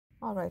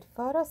All right,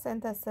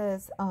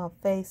 photosynthesis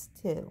phase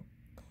 2.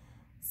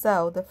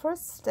 So the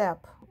first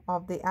step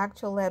of the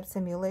actual lab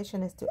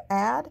simulation is to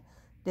add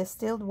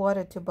distilled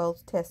water to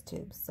both test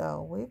tubes.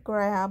 So we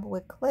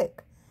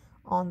click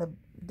on the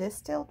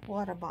distilled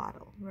water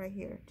bottle right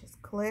here.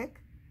 Just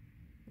click,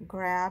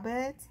 grab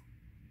it,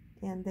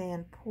 and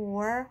then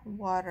pour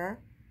water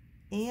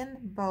in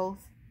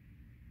both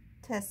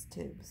test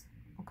tubes,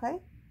 okay?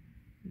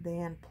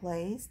 Then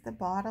place the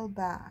bottle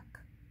back.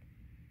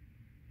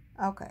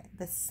 Okay,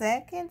 the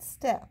second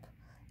step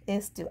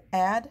is to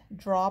add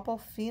drop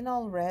of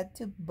phenol red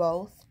to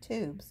both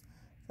tubes.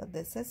 So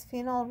this is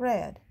phenol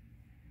red.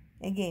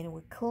 Again,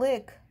 we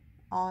click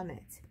on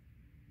it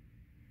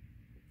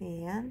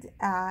and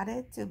add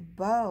it to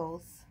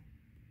both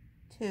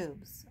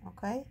tubes,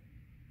 okay?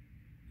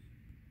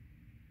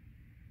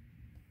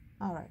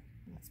 All right,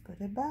 let's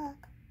put it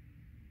back.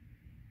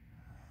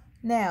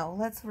 Now,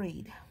 let's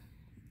read.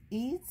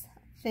 Is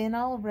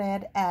phenol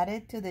red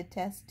added to the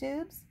test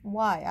tubes?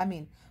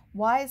 Why?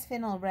 Why is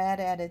phenol red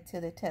added to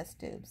the test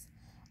tubes?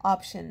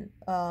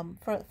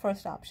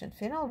 First option,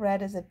 phenol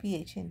red is a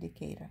pH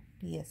indicator.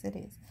 Yes, it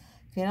is.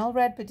 Phenol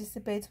red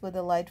participates with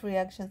the light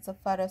reactions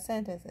of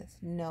photosynthesis.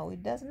 No,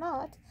 it does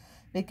not,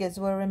 because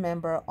we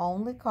remember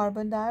only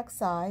carbon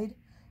dioxide,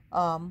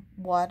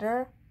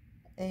 water,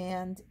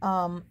 and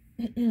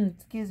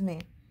excuse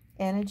me,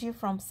 energy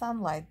from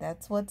sunlight.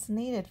 That's what's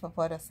needed for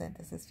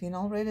photosynthesis.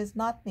 Phenol red is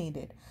not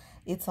needed.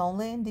 It's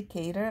only an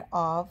indicator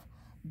of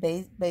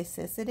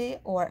basicity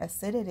or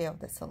acidity of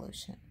the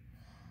solution.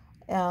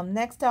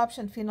 Next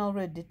option, phenol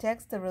red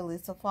detects the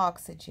release of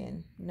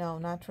oxygen. No,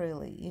 not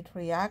really. It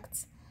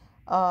reacts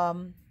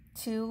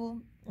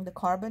to the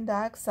carbon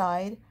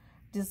dioxide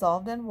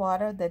dissolved in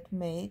water that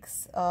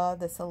makes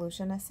the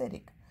solution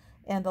acidic.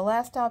 And the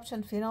last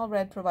option, phenol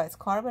red provides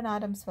carbon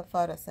atoms for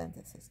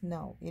photosynthesis.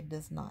 No, it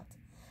does not.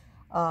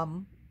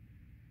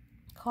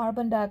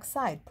 Carbon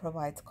dioxide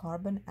provides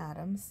carbon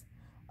atoms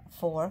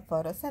for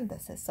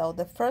photosynthesis. So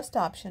the first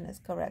option is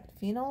correct.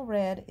 Phenol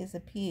red is a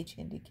pH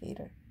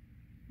indicator.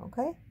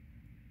 Okay?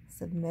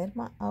 Submit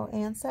my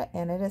answer,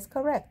 and it is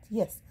correct.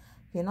 Yes,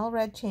 phenol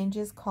red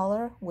changes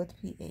color with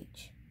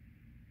pH.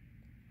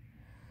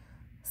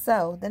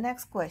 So the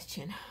next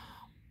question.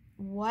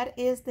 What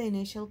is the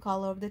initial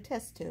color of the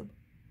test tube?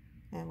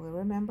 And we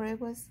remember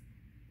it was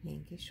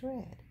pinkish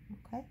red.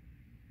 Okay?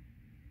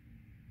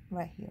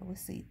 Right here we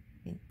see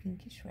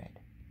pinkish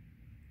red.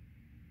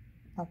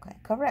 Okay,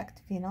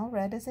 correct. Phenol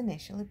red is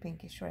initially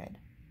pinkish red.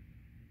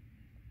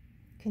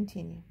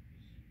 Continue.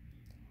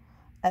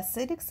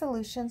 Acidic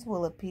solutions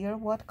will appear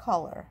what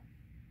color?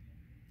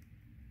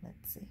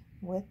 Let's see.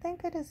 We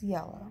think it is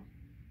yellow.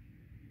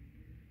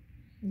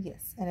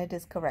 Yes, and it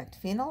is correct.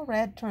 Phenol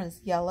red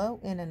turns yellow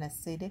in an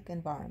acidic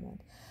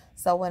environment.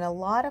 So when a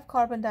lot of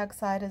carbon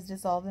dioxide is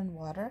dissolved in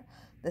water,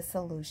 the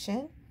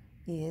solution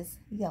is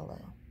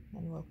yellow.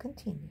 And we'll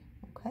continue,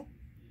 okay?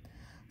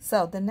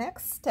 So the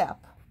next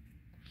step,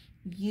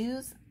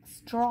 use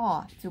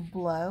straw to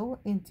blow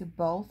into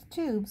both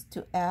tubes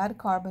to add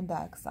carbon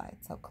dioxide.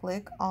 So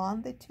click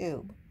on the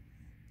tube.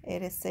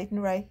 It is sitting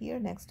right here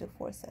next to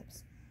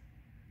forceps.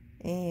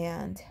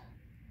 And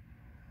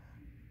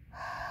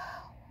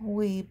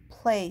we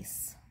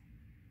place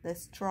the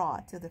straw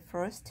to the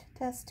first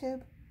test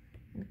tube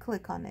and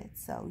click on it.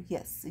 So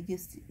yes,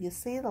 you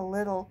see the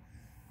little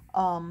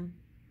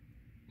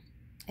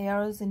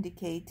arrows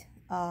indicate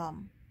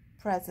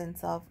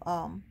presence of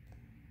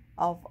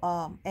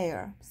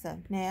air.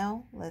 So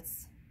now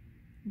let's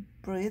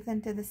breathe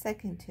into the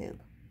second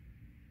tube.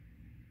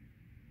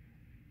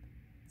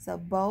 So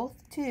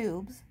both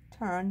tubes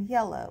turn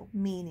yellow,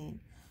 meaning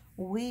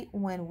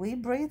when we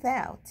breathe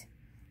out,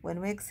 when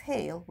we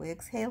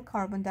exhale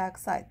carbon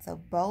dioxide. So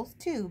both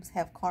tubes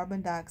have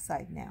carbon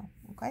dioxide now.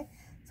 Okay,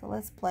 so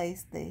let's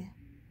place the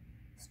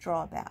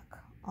straw back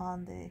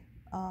on the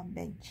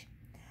bench.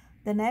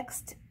 The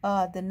next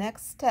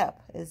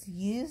step is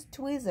use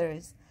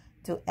tweezers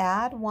to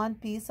add one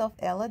piece of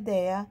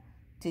Elodea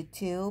to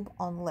tube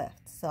on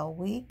left. So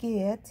we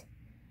get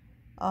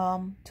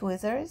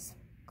tweezers,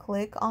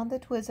 click on the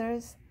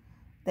tweezers,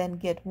 then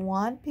get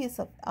one piece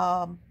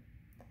of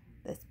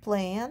this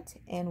plant,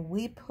 and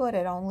we put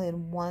it only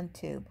in one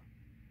tube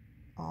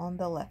on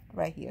the left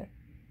right here.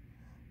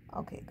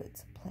 Okay, good.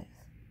 So please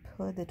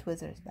put the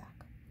tweezers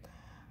back.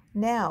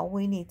 Now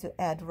we need to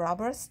add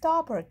rubber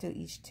stopper to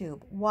each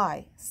tube.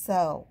 Why?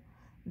 So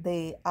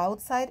the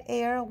outside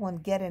air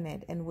won't get in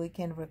it, and we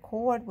can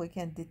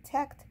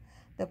detect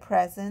the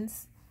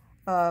presence,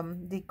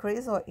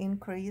 decrease or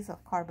increase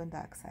of carbon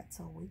dioxide.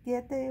 So we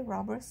get the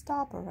rubber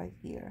stopper right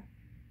here.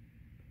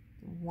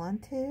 One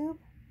tube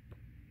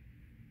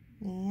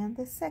and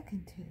the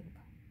second tube.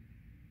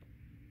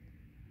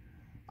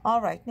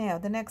 All right, now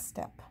the next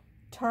step.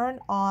 Turn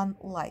on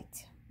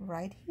light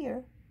right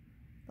here.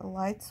 The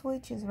light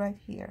switch is right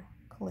here.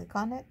 Click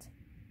on it,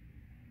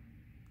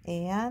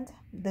 and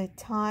the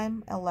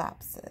time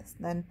elapses.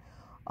 Then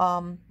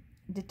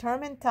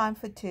determine time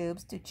for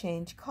tubes to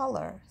change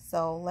color.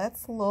 So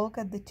let's look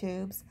at the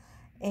tubes,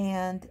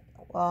 and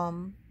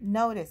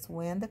notice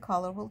when the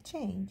color will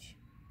change.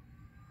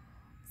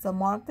 So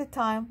mark the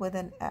time with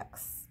an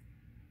X.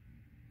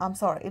 I'm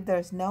sorry, if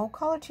there's no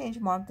color change,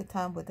 mark the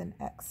time with an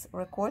X.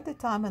 Record the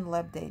time in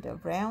lab data,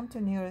 round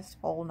to nearest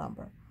whole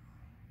number.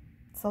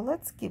 So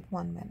let's skip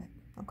 1 minute,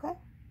 okay?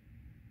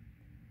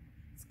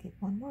 Skip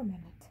 1 more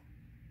minute.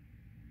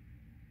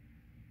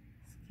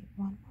 Skip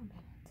 1 more minute.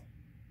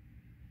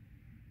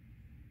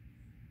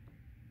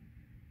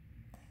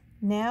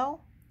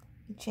 Now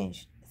it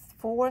changed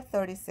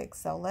 4:36,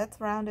 so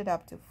let's round it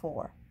up to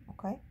 4,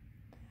 okay?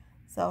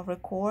 So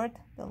record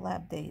the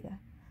lab data.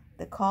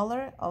 The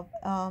color of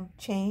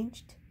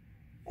changed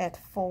at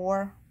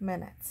 4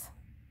 minutes.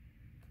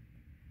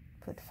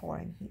 Put 4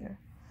 in here.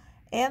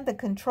 And the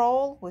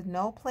control with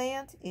no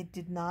plant, it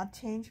did not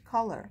change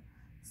color.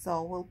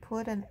 So we'll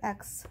put an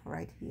X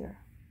right here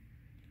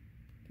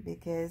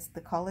because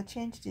the color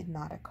change did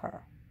not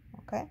occur.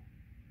 Okay.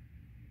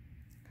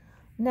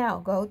 Now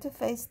go to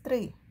phase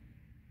 3.